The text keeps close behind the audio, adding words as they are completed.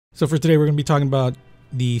So for today, we're going to be talking about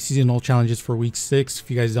the seasonal challenges for week 6.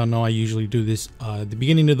 If you guys don't know, I usually do this at the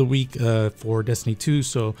beginning of the week for Destiny 2.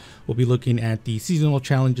 So we'll be looking at the seasonal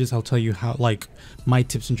challenges. I'll tell you how, like, my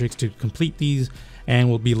tips and tricks to complete these, and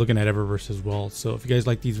we'll be looking at Eververse as well. So if you guys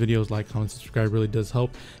like these videos, like, comment, subscribe really does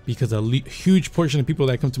help, because a huge portion of people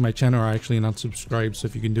that come to my channel are actually not subscribed. So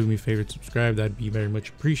if you can do me a favor, subscribe, that'd be very much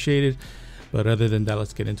appreciated. But other than that,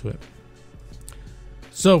 let's get into it.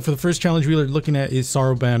 So for the first challenge we are looking at is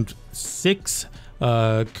Sorrow Bound 6.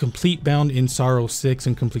 Complete Bound in Sorrow 6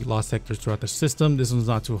 and complete lost sectors throughout the system. This one's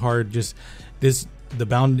not too hard. The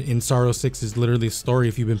Bound in Sorrow 6 is literally a story.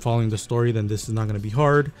 If you've been following the story, then this is not going to be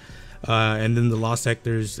hard. And then the lost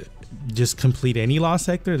sectors, just complete any lost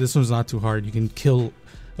sector. This one's not too hard. You can kill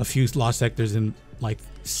a few lost sectors in like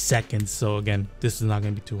seconds. So again, this is not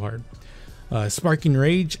going to be too hard. Sparking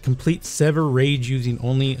Rage, complete Sever Rage using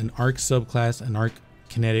only an arc subclass, an arc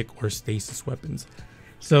kinetic or stasis weapons.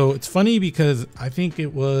 So it's funny because I think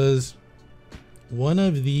it was one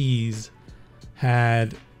of these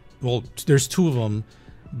had, well, there's two of them,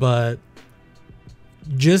 but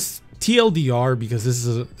just TLDR, because this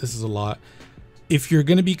is a lot. If you're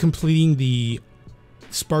going to be completing the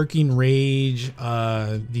Sparking Rage,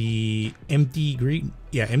 the Empty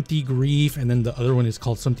Grief, and then the other one is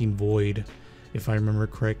called something Void, if I remember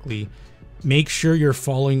correctly, make sure you're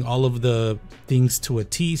following all of the things to a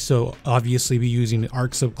T. So obviously be using an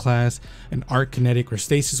arc subclass, an arc kinetic or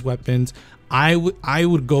stasis weapons. I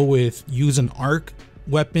would go with use an arc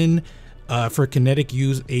weapon. For kinetic,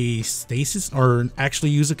 use a stasis, or actually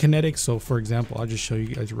use a kinetic. So for example, I'll just show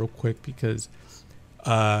you guys real quick, because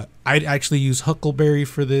I'd actually use Huckleberry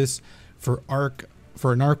for this. For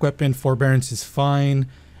an arc weapon, Forbearance is fine.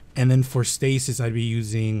 And then for stasis, I'd be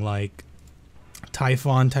using like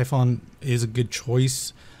Typhon. Typhon is a good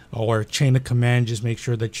choice, or Chain of Command. Just make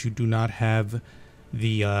sure that you do not have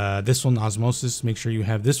the this one, Osmosis. Make sure you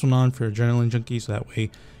have this one on for Adrenaline Junkie, so that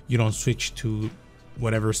way you don't switch to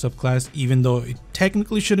whatever subclass, even though it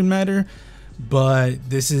technically shouldn't matter. But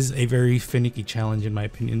this is a very finicky challenge in my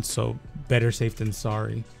opinion, so better safe than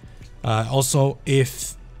sorry. Also,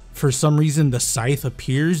 if for some reason the scythe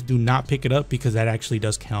appears, do not pick it up, because that actually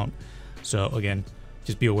does count. So again,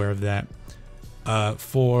 just be aware of that.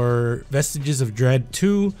 For Vestiges of Dread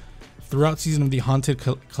 2, throughout Season of the Haunted,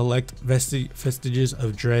 collect Vestiges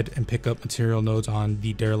of Dread and pick up material nodes on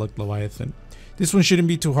the Derelict Leviathan. This one shouldn't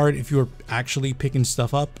be too hard if you're actually picking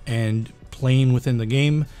stuff up and playing within the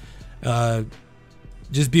game.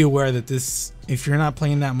 Just be aware that this, if you're not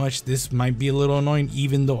playing that much, this might be a little annoying,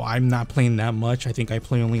 even though I'm not playing that much. I think I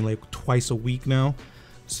play only like twice a week now.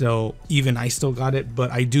 So even I still got it, but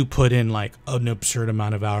I do put in like an absurd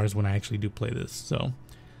amount of hours when I actually do play this. So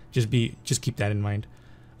just keep that in mind.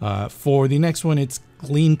 For the next one, it's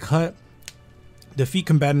Clean Cut. Defeat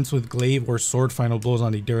combatants with glaive or sword final blows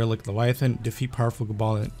on the Derelict Leviathan. Defeat powerful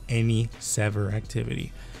Cabal in any Sever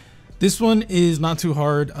activity. This one is not too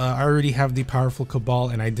hard. I already have the powerful Cabal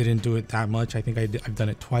and I didn't do it that much. I think I've done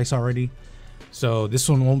it twice already. So this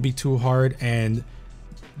one won't be too hard, and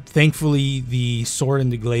thankfully the sword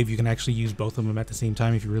and the glaive, you can actually use both of them at the same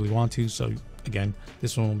time if you really want to. So again,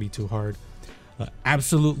 this one won't be too hard.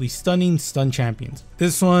 Absolutely stunning stun champions.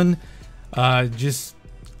 This one, just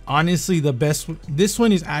honestly the best. This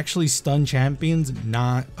one is actually stun champions,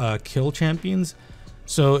 not kill champions.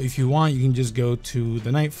 So if you want, you can just go to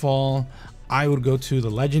the Nightfall. I would go to the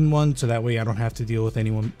Legend one, so that way I don't have to deal with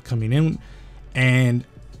anyone coming in. And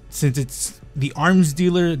since it's the arms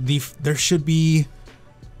dealer, there should be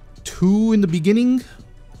 2 in the beginning.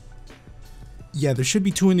 Yeah, there should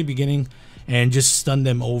be 2 in the beginning, and just stun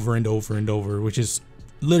them over and over and over, which is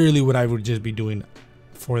literally what I would just be doing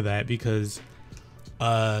for that, because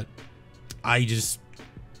I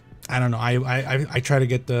don't know, I try to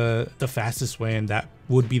get the fastest way, and that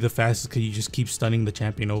would be the fastest, because you just keep stunning the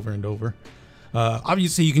champion over and over.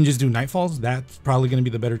 Obviously you can just do Nightfalls. That's probably going to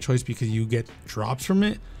be the better choice, because you get drops from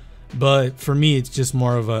it. But for me, it's just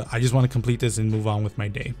more of a, I just want to complete this and move on with my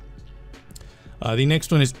day. The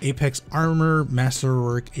next one is Apex Armor,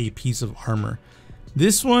 Masterwork, a piece of armor.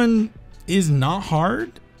 This one is not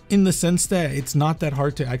hard, in the sense that it's not that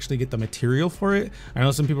hard to actually get the material for it. I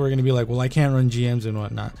know some people are going to be like, well, I can't run GMs and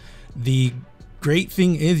whatnot. The great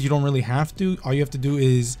thing is you don't really have to. All you have to do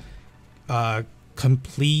is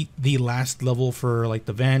complete the last level for like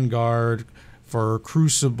the Vanguard, for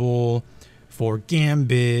Crucible, for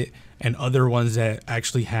Gambit, and other ones that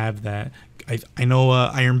actually have that. I know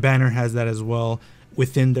Iron Banner has that as well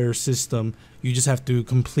within their system. You just have to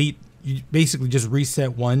complete, you basically just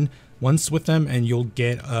reset once with them, and you'll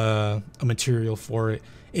get a material for it.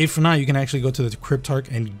 If not, you can actually go to the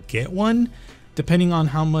Cryptarch and get one. depending on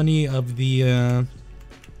how many of the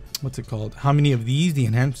what's it called, how many of these, the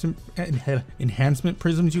enhancement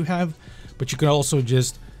prisms you have. But you could also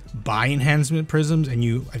just buy enhancement prisms, and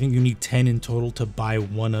I think you need 10 in total to buy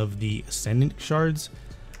one of the ascendant shards.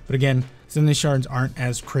 But again, ascendant shards aren't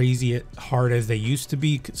as crazy hard as they used to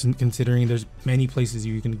be, considering there's many places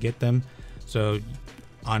you can get them. So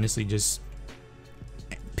honestly, just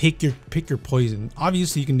pick your poison.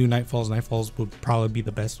 Obviously you can do nightfalls. Nightfalls would probably be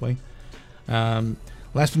the best way.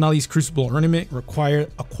 Last but not least, Crucible Ornament.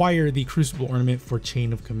 Acquire the Crucible Ornament for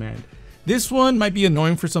Chain of Command. This one might be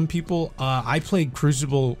annoying for some people. I play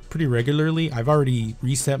Crucible pretty regularly. I've already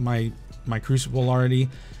reset my Crucible already,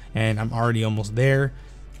 and I'm already almost there.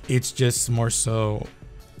 It's just more so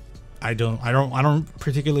I don't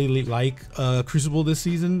particularly like Crucible this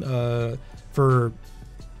season for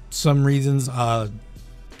some reasons.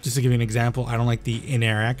 Just to give you an example, I don't like the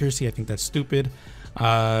in-air accuracy. I think that's stupid.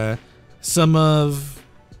 Some of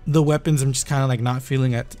the weapons I'm just kind of like not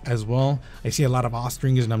feeling it as well. I see a lot of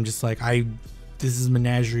Ostringers and I'm just like, this is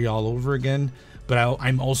Menagerie all over again. But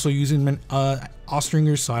I'm also using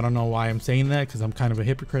Ostringers, so I don't know why I'm saying that, because I'm kind of a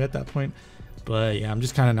hypocrite at that point. But yeah, I'm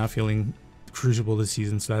just kind of not feeling Crucible this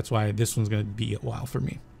season, so that's why this one's going to be a while for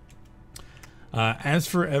me. As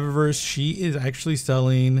for Eververse, she is actually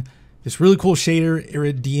selling this really cool shader,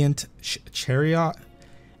 Irradiant Chariot.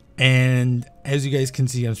 And as you guys can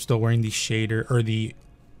see, I'm still wearing the shader, or the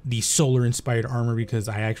solar inspired armor, because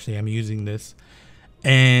I actually am using this.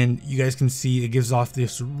 And you guys can see it gives off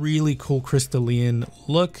this really cool crystalline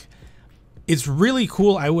look. It's really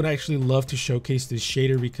cool. I would actually love to showcase this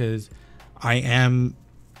shader, because I am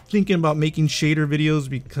thinking about making shader videos,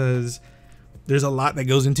 because there's a lot that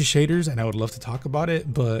goes into shaders and I would love to talk about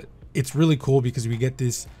it. But it's really cool because we get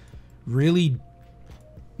this really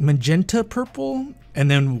magenta purple and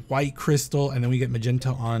then white crystal, and then we get magenta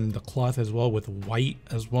on the cloth as well with white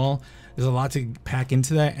as well. There's a lot to pack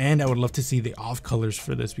into that, and I would love to see the off colors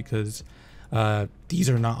for this, because these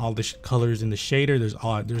are not all the colors in the shader.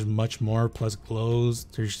 There's much more, plus glows.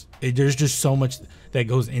 There's just so much that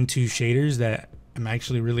goes into shaders that I'm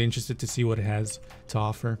actually really interested to see what it has to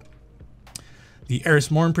offer. The Eris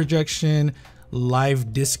Morn projection,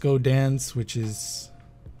 live disco dance, which is,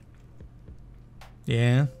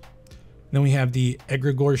 yeah. Then we have the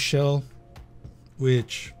Egregore shell,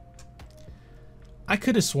 which I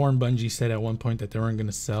could have sworn Bungie said at one point that they weren't going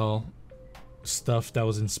to sell stuff that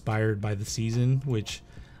was inspired by the season, which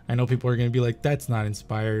I know people are going to be like, that's not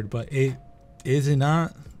inspired, but is it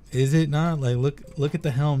not? Is it not? Like, look at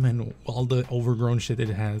the helm and all the overgrown shit that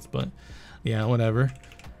it has. But yeah, whatever.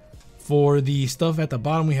 For the stuff at the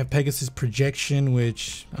bottom, we have Pegasus Projection,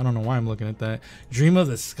 which I don't know why I'm looking at that. Dream of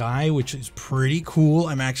the Sky, which is pretty cool.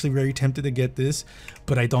 I'm actually very tempted to get this,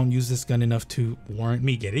 but I don't use this gun enough to warrant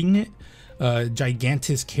me getting it.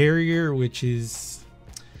 Gigantus Carrier, which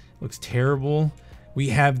looks terrible. We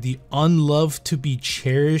have the Unloved to be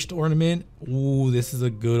Cherished ornament. Ooh, this is a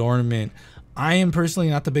good ornament. I am personally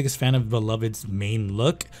not the biggest fan of Beloved's main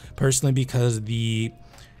look, personally, because the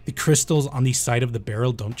crystals on the side of the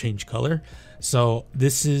barrel don't change color. So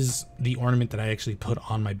this is the ornament that I actually put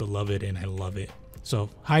on my Beloved, and I love it. So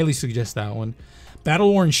highly suggest that one.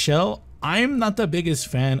 Battle Worn Shell. I'm not the biggest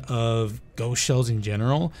fan of ghost shells in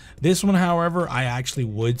general. This one, however, I actually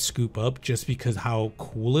would scoop up just because how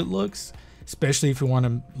cool it looks, especially if you want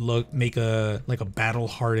to make a battle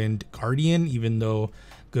hardened guardian. Even though,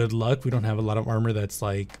 good luck, we don't have a lot of armor that's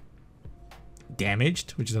like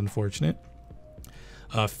damaged, which is unfortunate.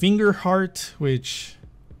 Finger Heart, which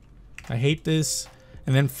I hate this,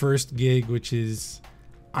 and then First Gig, which is,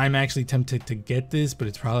 I'm actually tempted to get this, but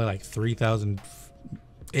it's probably like 3,000.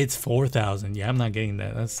 It's 4,000. Yeah, I'm not getting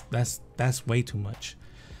that. That's way too much.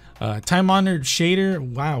 Time Honored Shader.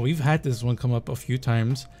 Wow, we've had this one come up a few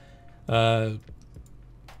times. I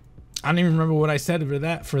don't even remember what I said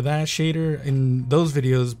for that shader in those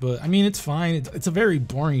videos, but I mean, it's fine. It's a very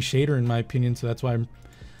boring shader in my opinion, so that's why I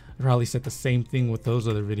probably said the same thing with those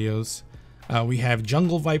other videos. We have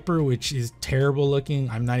Jungle Viper, which is terrible looking.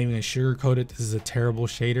 I'm not even gonna sugarcoat it. This is a terrible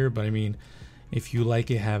shader, but I mean, if you like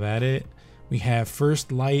it, have at it. We have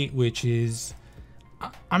First Light, which is,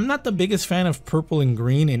 I'm not the biggest fan of purple and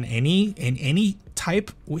green in any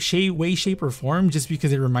type, way, shape, or form, just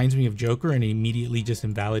because it reminds me of Joker and it immediately just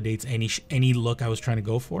invalidates any look I was trying to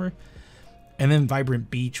go for. And then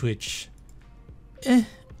Vibrant Beach, which,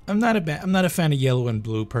 I'm not a fan of yellow and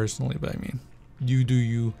blue personally, but I mean, you do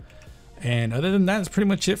you. And other than that, that's pretty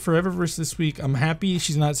much it for Eververse this week. I'm happy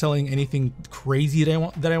she's not selling anything crazy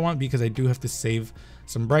that I want, because I do have to save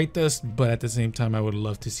some Bright Dust, but at the same time, I would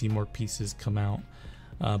love to see more pieces come out.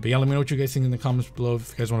 But yeah, let me know what you guys think in the comments below.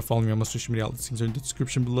 If you guys want to follow me on my social media outlets, things are in the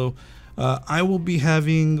description below. I will be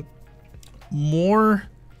having more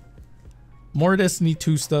Destiny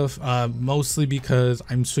 2 stuff, mostly because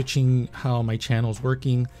I'm switching how my channel is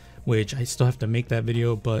working, which I still have to make that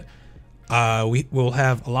video, but we will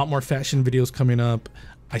have a lot more fashion videos coming up.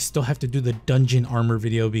 I still have to do the dungeon armor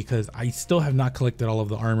video because I still have not collected all of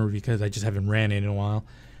the armor because I just haven't ran it in a while.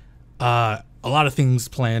 A lot of things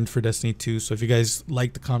planned for Destiny 2, so if you guys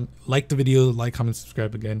like the video, like, comment,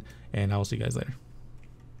 subscribe again, and I will see you guys later.